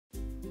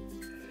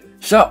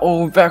Tja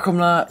och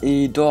välkomna!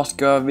 Idag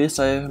ska jag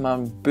visa er hur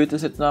man byter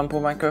sitt namn på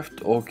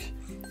Minecraft. Och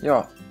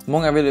ja,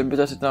 många vill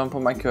byta sitt namn på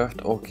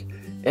Minecraft och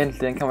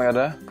äntligen kan man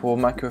göra det på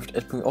Minecraft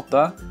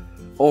 1.8.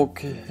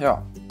 Och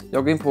ja,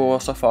 jag går in på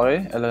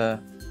Safari eller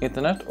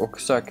internet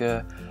och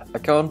söker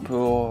account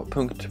på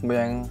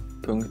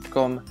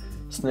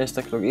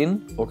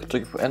 .mojang.com/login och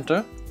trycker på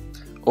enter.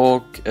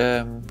 Och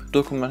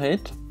då kommer man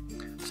hit.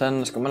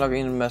 Sen ska man logga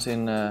in med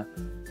sin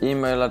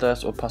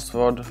e-mailadress och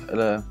password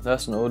eller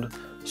lösenord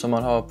som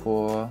man har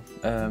på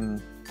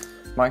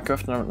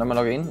Minecraft när man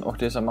loggar in, och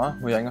det är samma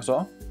Mojang och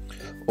så.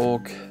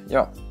 Och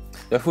ja,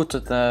 jag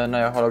fortsätter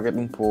när jag har loggat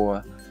in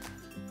på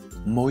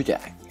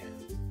Mojang.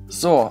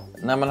 Så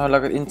när man har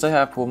loggat in sig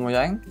här på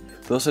Mojang,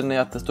 då ser ni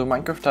att det står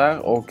Minecraft här,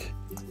 och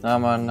när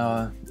man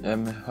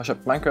har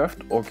köpt Minecraft,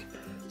 och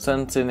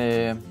sen ser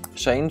ni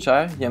change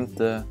här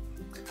jämte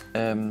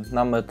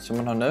namnet som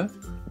man har nu.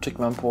 Då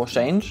trycker man på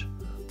change,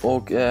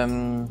 och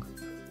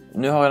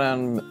nu har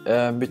jag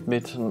bytt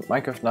mitt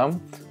Minecraft-namn,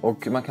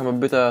 och man kan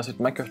byta sitt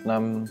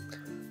Minecraft-namn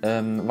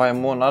varje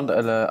månad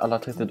eller alla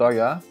 30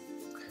 dagar.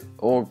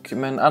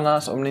 Men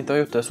annars, om ni inte har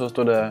gjort det, så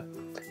står det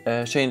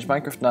change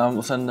Minecraft-namn,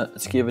 och sen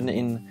skriver ni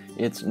in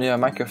ett nya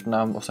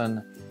Minecraft-namn och sen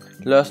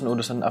lösenord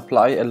och sen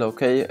apply eller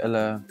okej,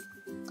 eller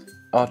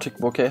ja, tryck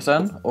på okej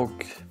sen,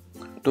 och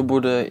då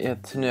borde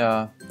ett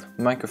nya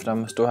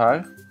Minecraft-namn stå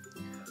här.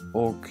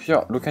 Och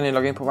ja, då kan ni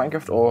logga in på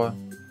Minecraft, och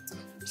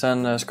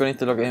sen ska ni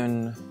inte logga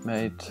in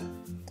med ett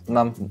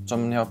namn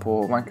som ni har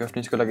på Minecraft.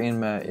 Ni ska logga in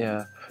med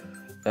er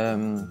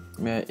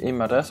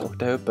e-mailadress, och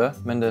det är uppe,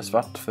 men det är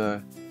svart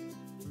för,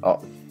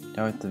 ja,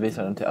 jag vill inte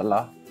visa den till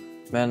alla.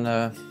 Men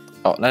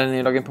ja, när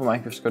ni loggar in på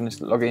Minecraft ska ni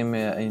logga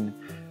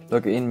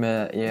in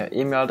med er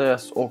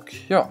e-mailadress, och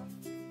ja,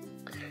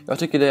 jag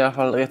tycker det är i alla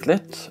fall rätt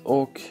lätt.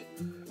 Och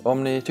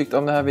om ni tyckte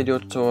om det här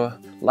videot så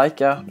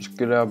likea, då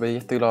skulle jag bli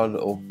jätteglad.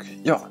 Och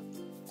ja,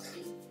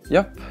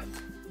 japp.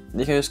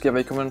 Ni kan ju skriva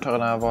i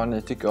kommentarerna vad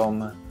ni tycker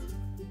om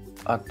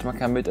att man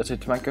kan byta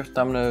sitt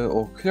Minecraft-namn nu,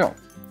 och ja,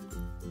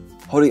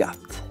 ha det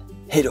gott.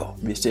 Hej då,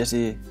 vi ses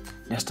i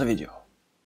nästa video.